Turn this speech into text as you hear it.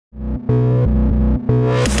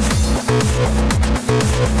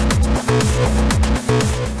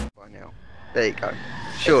There you go.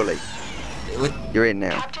 Surely. You're in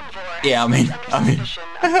now. Yeah, I mean.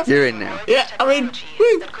 You're in now. Yeah, I mean.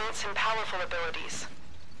 Woo. That grants him powerful abilities.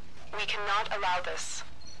 We cannot allow this.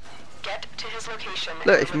 Get to his location.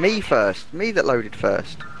 Look, it's me first. Me that loaded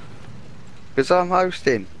first. Because I'm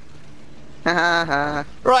hosting. Ha ha ha.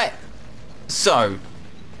 Right. So,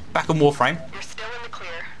 back on Warframe. You're still in the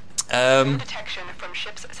clear. No detection from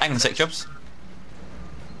ships. Hang on a sec, Jobs.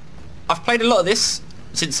 I've played a lot of this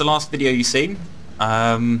since the last video you've seen.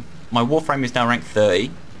 My Warframe is now ranked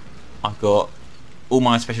 30. I've got all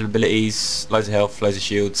my special abilities, loads of health, loads of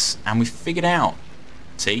shields, and we've figured out,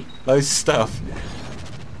 see, loads of stuff.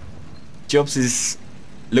 Jobs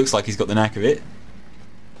looks like he's got the knack of it,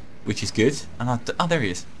 which is good. And oh, there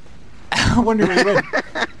he is. I wonder where he went.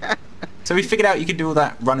 So we figured out you could do all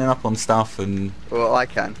that running up on stuff and... Well, I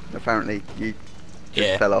can. Apparently you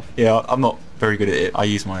just fell off. Yeah, I'm not very good at it. I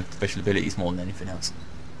use my special abilities more than anything else.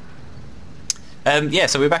 Yeah,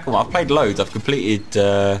 so we're back on. I've played loads. I've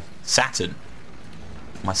completed Saturn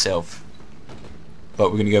myself.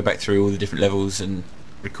 But we're going to go back through all the different levels and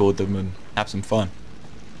record them and have some fun.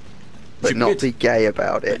 But not be gay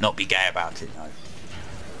about it. But not be gay about it, no.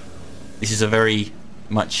 This is a very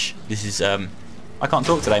much... This is... I can't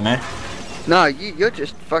talk today, man. No, you're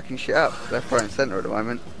just fucking shit up left, right and centre at the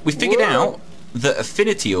moment. We figured out that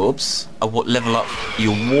affinity orbs are what level up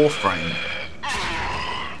your Warframe.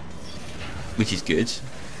 Which is good.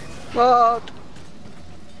 What?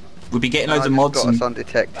 We've been getting loads of mods. Got us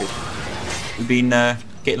undetected. We've been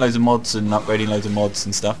getting loads of mods and upgrading loads of mods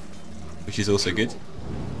and stuff, which is also good.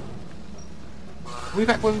 Are we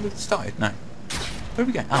back where we started? No. Where are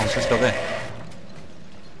we going? Oh, we're supposed to go there.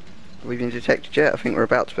 Have we been detected yet? I think we're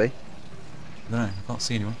about to be. No, I can't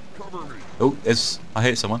see anyone. Oh, I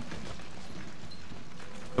heard someone.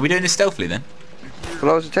 Are we doing this stealthily then?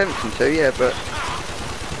 Well, I was attempting to, yeah, but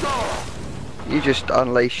you just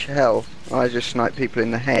unleash hell. I just snipe people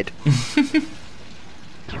in the head.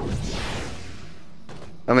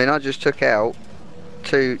 I mean, I just took out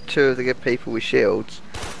two of the good people with shields,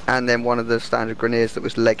 and then one of the standard grenadiers that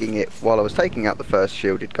was legging it while I was taking out the first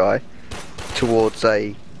shielded guy towards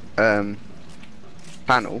a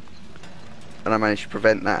panel, and I managed to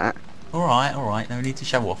prevent that. Alright, no need to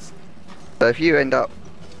show off. So if you end up,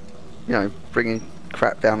 you know, bringing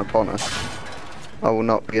crap down upon us, I will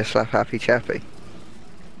not be a slap happy chappy.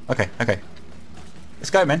 Okay. Let's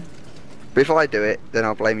go, man. But if I do it, then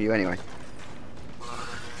I'll blame you anyway.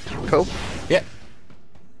 Cool? Yep.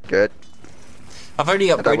 Good. I've already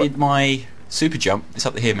upgraded my super jump. It's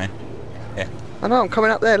up here, man. Yeah. I know, I'm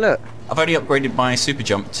coming up there, look. I've only upgraded my super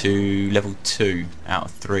jump to level 2 out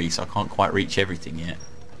of 3, so I can't quite reach everything yet.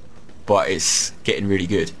 But it's getting really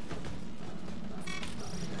good.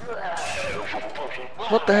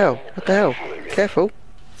 What the hell? What the hell? Careful.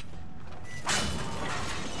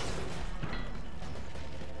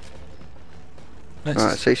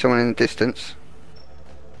 Alright, see someone in the distance.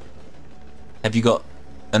 Have you got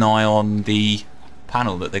an eye on the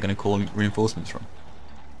panel that they're going to call reinforcements from?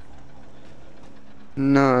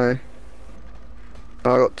 No.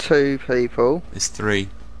 I got 2 people. There's 3.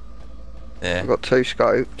 There. I've got 2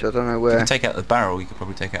 scoped. I don't know where. You can take out the barrel. You could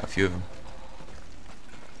probably take out a few of them.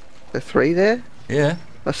 There are 3 there? Yeah.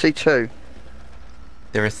 I see 2.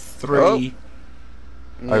 There are 3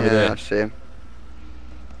 over there. Yeah, I see him.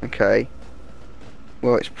 Okay.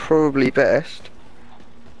 Well, it's probably best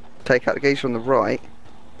take out the geezer on the right,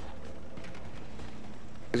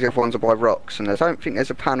 because the other ones are by rocks, and I don't think there's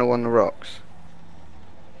a panel on the rocks.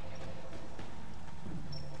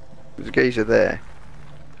 There's a geezer there.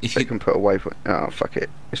 If you you can put a waypoint. Oh, fuck it.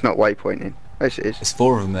 It's not waypointing. Yes, it is. There's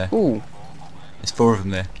 4 of them there. Ooh. There's 4 of them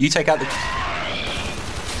there. You take out the...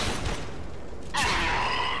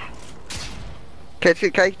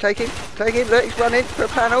 Okay, take him. Look, he's running for a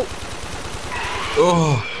panel.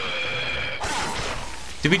 Oh!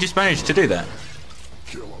 Did we just manage to do that?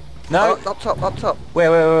 No. Oh, up top.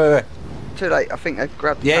 Where? Too late. I think they've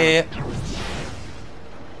grabbed the Yeah.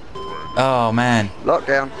 Oh man.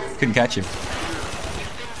 Lockdown. Couldn't catch him.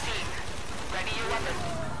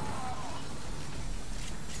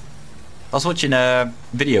 I was watching a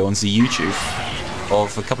video on the YouTube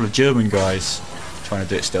of a couple of German guys trying to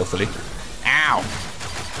do it stealthily. Ow!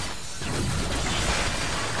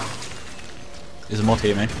 There's a mod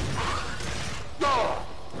here, man.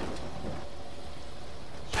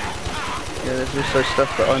 Yeah, there's also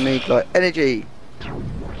stuff that I need, like energy.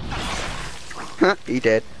 He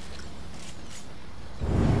dead.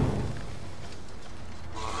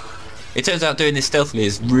 It turns out doing this stealthily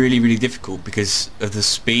is really, really difficult because of the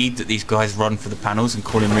speed that these guys run for the panels and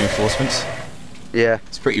call in reinforcements. Yeah.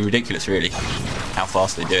 It's pretty ridiculous, really, how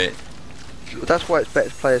fast they do it. But that's why it's better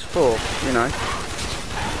to play as 4, you know.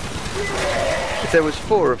 If there was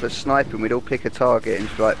 4 of us sniping, we'd all pick a target and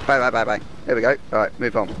just be like, bang, bang, bang, bang. There we go. Alright,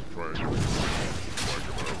 move on.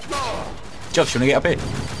 Josh, you want to get up here?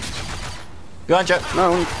 Go on, Joe.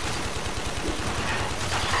 No,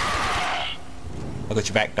 I got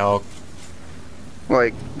your back, dog.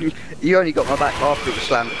 wait, you only got my back after it was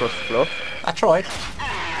slammed across the floor. I tried.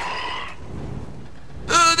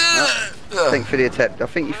 Thanks for the attempt. I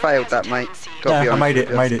think you failed that, mate. Gotta be Yeah, I honest made it. with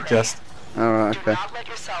you. Made it just. Alright, Do okay. not let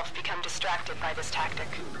yourself become distracted by this tactic.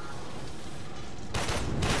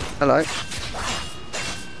 Hello.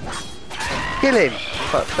 Kill him!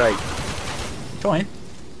 For fuck's sake. Trying.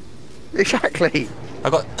 Exactly. I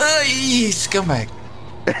got. Scumbag.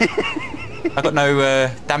 I got no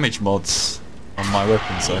damage mods on my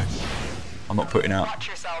weapon, so I'm not putting out Watch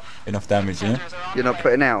yourself. enough damage, you know? Soldiers are on You're the not way.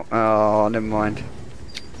 putting out? Oh, never mind.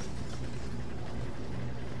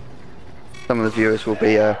 Some of the viewers will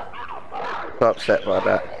be upset by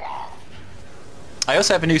that. I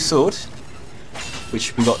also have a new sword,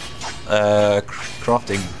 which we got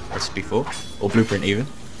crafting recipe for, or blueprint even.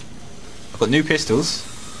 I've got new pistols,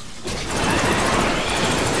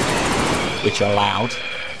 which are loud.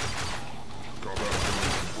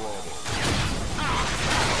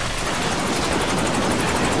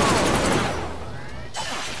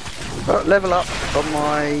 Oh, level up on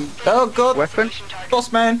my Oh god! weapon.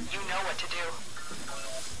 Boss man! You know what to do.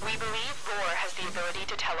 We believe Roar has the ability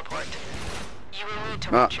to teleport. You will need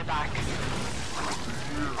to watch your back.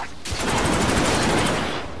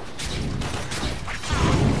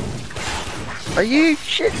 Are you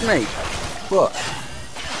shitting me? What?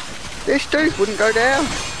 This dude wouldn't go down.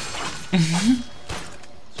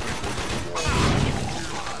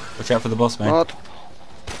 Watch out for the boss man. Mod.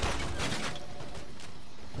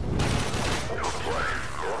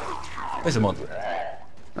 Where's the mod?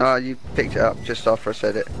 Oh, you picked it up just after I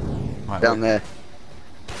said it. Right, Down wait. there.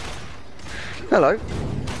 Hello.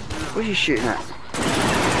 What are you shooting at?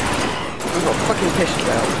 I've got a fucking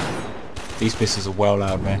pistol out. These pistols are well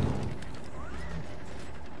loud, man.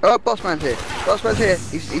 Oh, boss man's here. Boss man's here.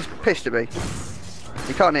 He's pissed at me.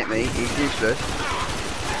 He can't hit me. He's useless.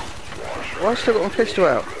 Why have I still got my pistol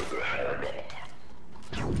out?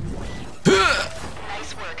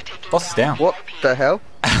 Nice work taking Boss is down. What the hell?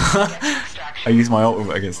 I used my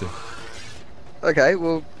ultimate against him. Okay,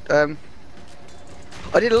 well,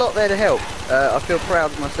 I did a lot there to help. I feel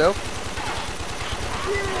proud of myself.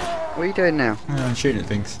 What are you doing now? I'm shooting at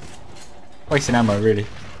things. Wasting ammo, really.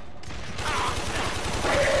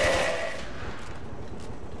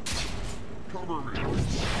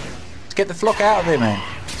 Let's get the flock out of here, man.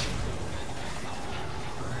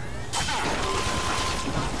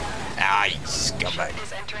 Ah, you scumbag.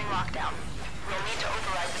 is entering lockdown. We'll need to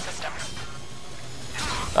override the system.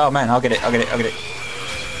 Oh man, I'll get it, I'll get it, I'll get it.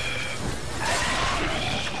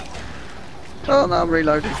 Oh no, I'm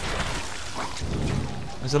reloading.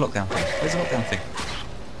 Where's the lockdown thing? Where's the lockdown thing?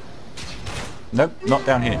 Nope, not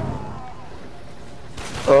down here.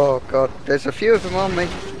 Oh god, there's a few of them on me.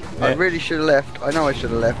 I Yeah. really should have left. I know I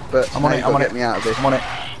should have left, but I'm on now it, you've I'm got on to it. get me out of this. I'm on it.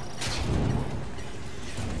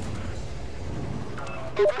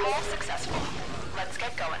 Overhaul successful. Let's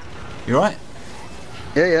get going. You alright?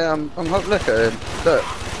 Yeah, look at him. Look.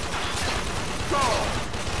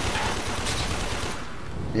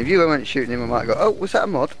 If you weren't shooting him, I might go, oh, was that a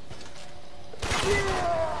mod?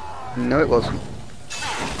 No, it wasn't.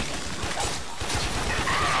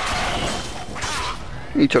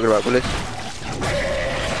 What are you talking about, Willis?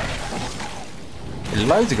 There's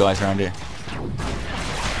loads of guys around here.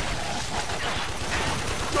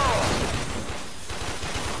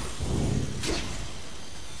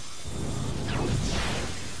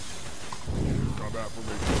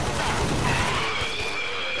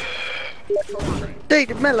 Dude,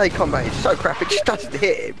 the melee combat is so crap, it just doesn't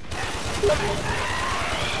hit him.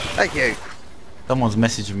 Thank you. Someone's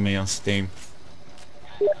messaging me on Steam.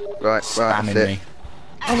 Right, that's Spamming it. me.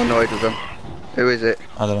 I'm annoyed with them. Who is it?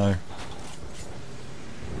 I don't know.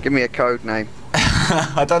 Give me a code name.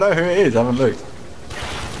 I don't know who it is, I haven't looked.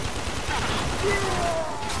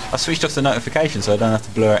 I switched off the notification so I don't have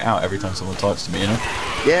to blur it out every time someone types to me, you know?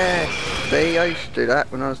 Yes, see, I used to do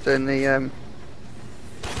that when I was doing the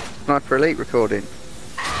Sniper Elite recording.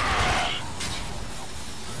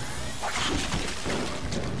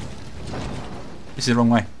 This is the wrong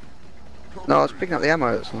way. No, I was picking up the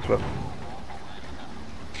ammo that's on the floor.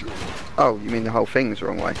 Oh, you mean the whole thing's the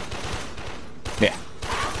wrong way? Yeah.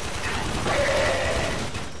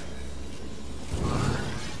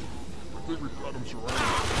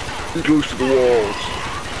 Close to the walls.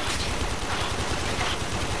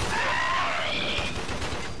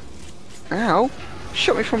 Ow. Ow!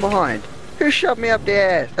 Shot me from behind. Who shoved me up the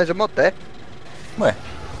air? There's a mod there. Where?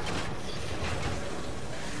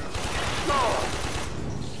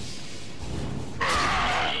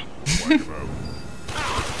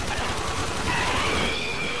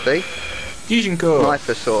 See? Fusion core.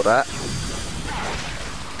 Sniper saw that.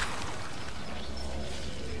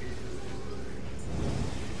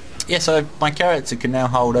 Yeah, so my character can now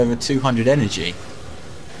hold over 200 energy.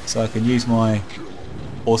 So I can use my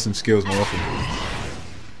awesome skills more often.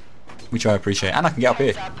 Which I appreciate. And I can get up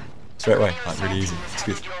here. Straight away. Like, really easy. It's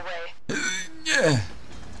good. Yeah.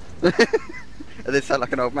 And they sound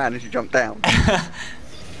like an old man as you jump down.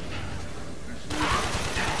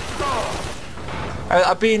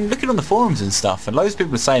 I've been looking on the forums and stuff, and loads of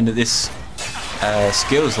people are saying that this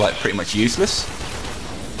skill is like pretty much useless.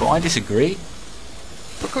 But I disagree.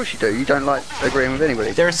 Of course you do. You don't like agreeing with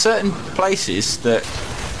anybody. There are certain places that,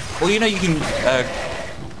 well, you know, you can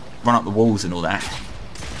run up the walls and all that.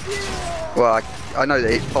 Well, I know that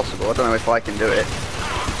it's possible. I don't know if I can do it.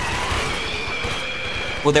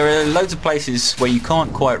 Well, there are loads of places where you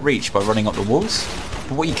can't quite reach by running up the walls.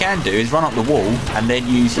 But what you can do is run up the wall and then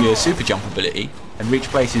use your super jump ability and reach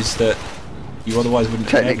places that you otherwise wouldn't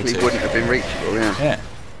have been able to. Technically wouldn't have been reachable, yeah. Yeah.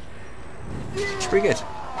 It's pretty good.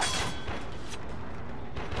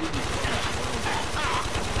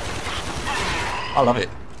 I love it.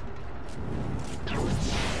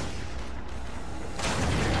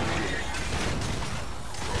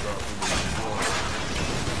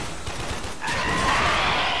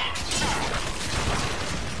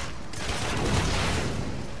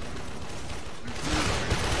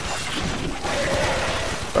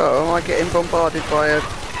 Oh, am I getting bombarded by a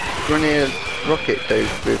grenade rocket dude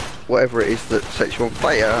with whatever it is that sets you on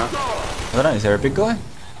fire? I don't know, is there a big guy?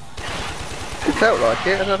 It felt like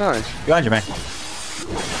it, I don't know. Behind you, man.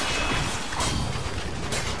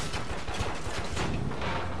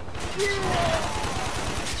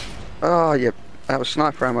 Oh, yeah, that was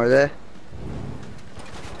sniper ammo there.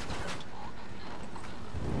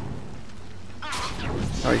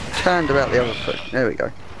 Oh, he turned about the other foot. There we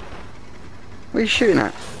go. What are you shooting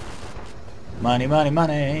at? Money, money,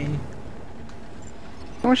 money.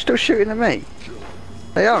 Someone's still shooting at me.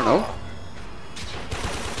 Hey, Arnold.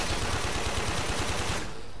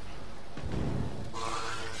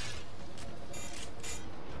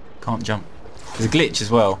 Can't jump. There's a glitch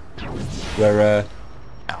as well, where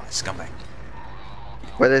oh, it's scumbag.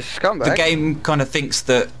 Where there's a scumbag? The game kind of thinks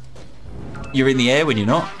that you're in the air when you're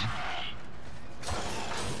not,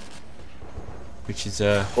 which is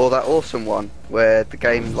Or that awesome one where the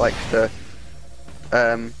game likes to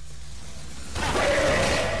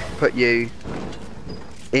put you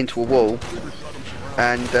into a wall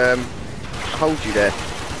and hold you there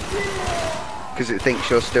because it thinks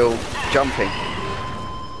you're still jumping.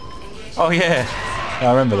 oh yeah,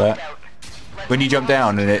 I remember that. When you jump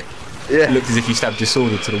down and it looked as if you stabbed your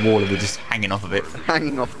sword into the wall and were just hanging off of it.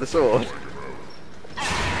 Hanging off the sword.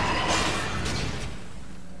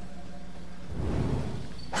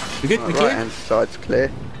 We good? We clear? Right hand side's clear.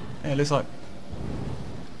 Yeah, it looks like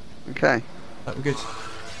Okay, that. We're good.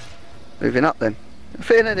 moving up then.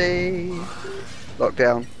 Infinity!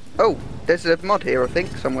 Lockdown. Oh, there's a mod here I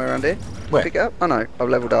think, somewhere around here. Where? Pick it up? Oh no, I've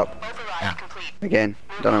leveled up. Override Yeah. complete. Again,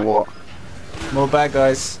 don't know what. More bad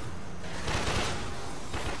guys.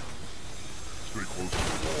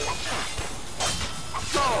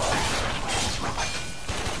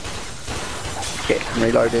 Okay, I'm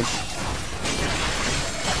reloading.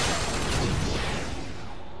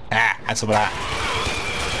 Ah, had some of that.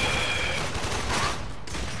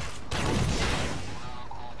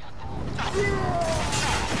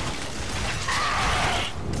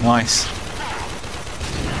 Nice.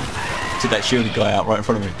 Took that shielded guy out right in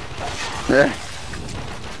front of me. Yeah.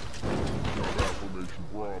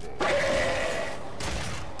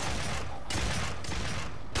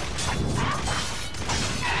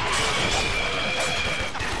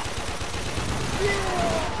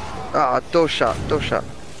 Ah, door shut, door shut.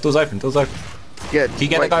 Door's open, door's open. Yeah, you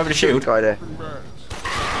get the guy with the shield? Guy there.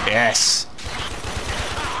 Yes.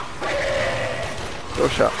 Door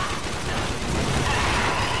shut.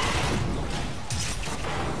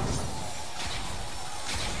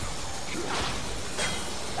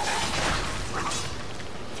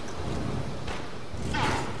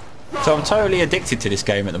 So I'm totally addicted to this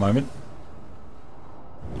game at the moment.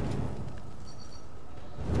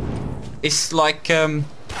 It's like I'm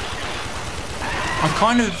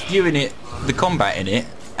kind of viewing it, the combat in it,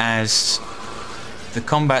 as the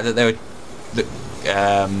combat that they were, the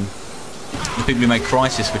people who made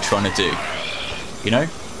Crysis were trying to do. You know?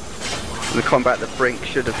 The combat that Brink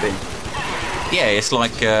should have been. Yeah, it's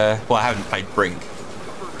like, well, I haven't played Brink,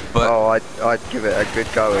 but Oh, I'd give it a good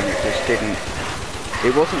go, and it just didn't.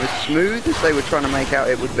 It wasn't as smooth as they were trying to make out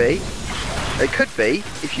it would be. It could be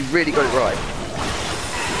if you really got it right.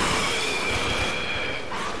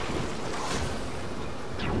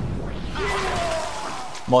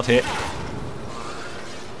 mod hit.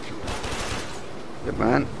 Good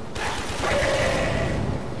man.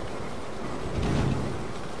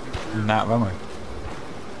 And out of ammo.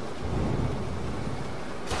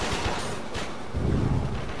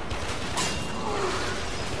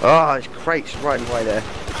 Oh, there's crates right in the way there.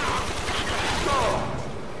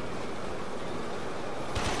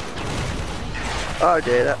 Oh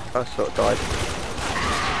dear, that I sort of died.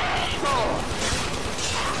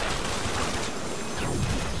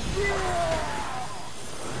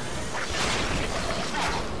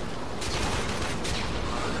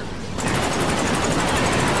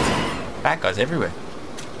 Bad guys everywhere.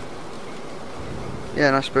 Yeah,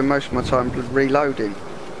 and I spend most of my time reloading.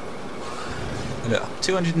 Look,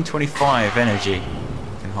 225 energy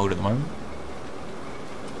I can hold at the moment,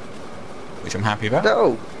 which I'm happy about.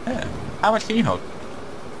 Oh, Yeah. How much can you hold?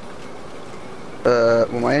 well,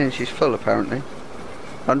 my energy's full apparently.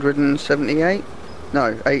 178?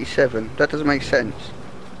 No, 87. That doesn't make sense.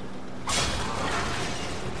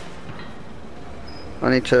 I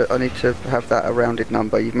need to have that a rounded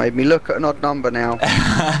number. You've made me look at an odd number now.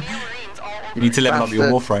 You need to level up your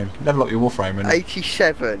Bastard. Warframe. Level up your Warframe. And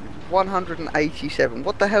 87. 187.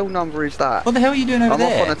 What the hell number is that? what the hell are you doing over I'm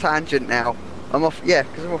there? off on a tangent now. I'm off, yeah,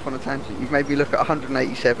 because I'm off on a tangent. You've made me look at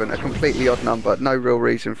 187, a completely odd number, no real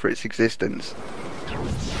reason for its existence.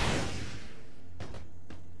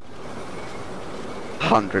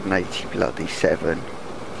 180 bloody 7.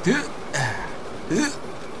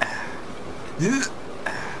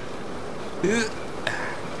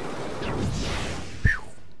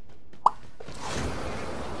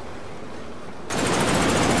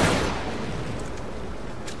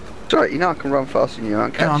 Sorry, you know I can run faster than you, I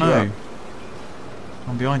can't Yeah, I catch you know. up.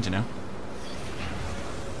 I'm behind you now.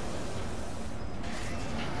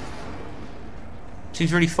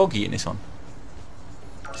 Seems really foggy in this one.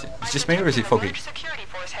 Is it just me or is it foggy?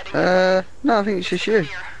 No, I think it's just you.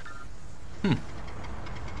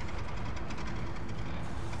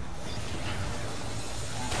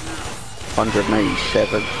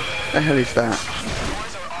 187. The hell is that?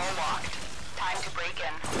 Doors are all locked. Time to break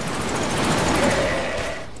in.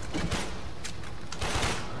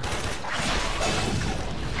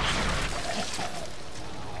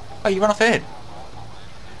 Oh, you run off ahead.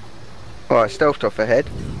 Oh, I stealthed off ahead.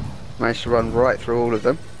 Managed to run right through all of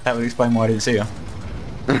them. That would explain why I didn't see you.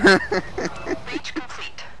 Breach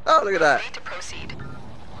complete. Oh, look at that. Ready to proceed.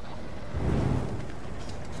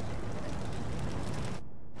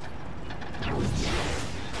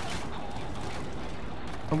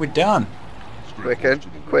 And we're done. Quicken,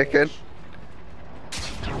 quicken.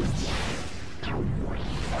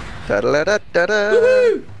 Da-da-da-da-da.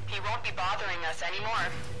 He won't be bothering us anymore.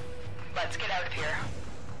 Let's get out of here.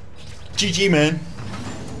 GG, man.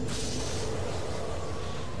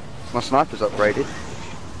 My sniper's upgraded.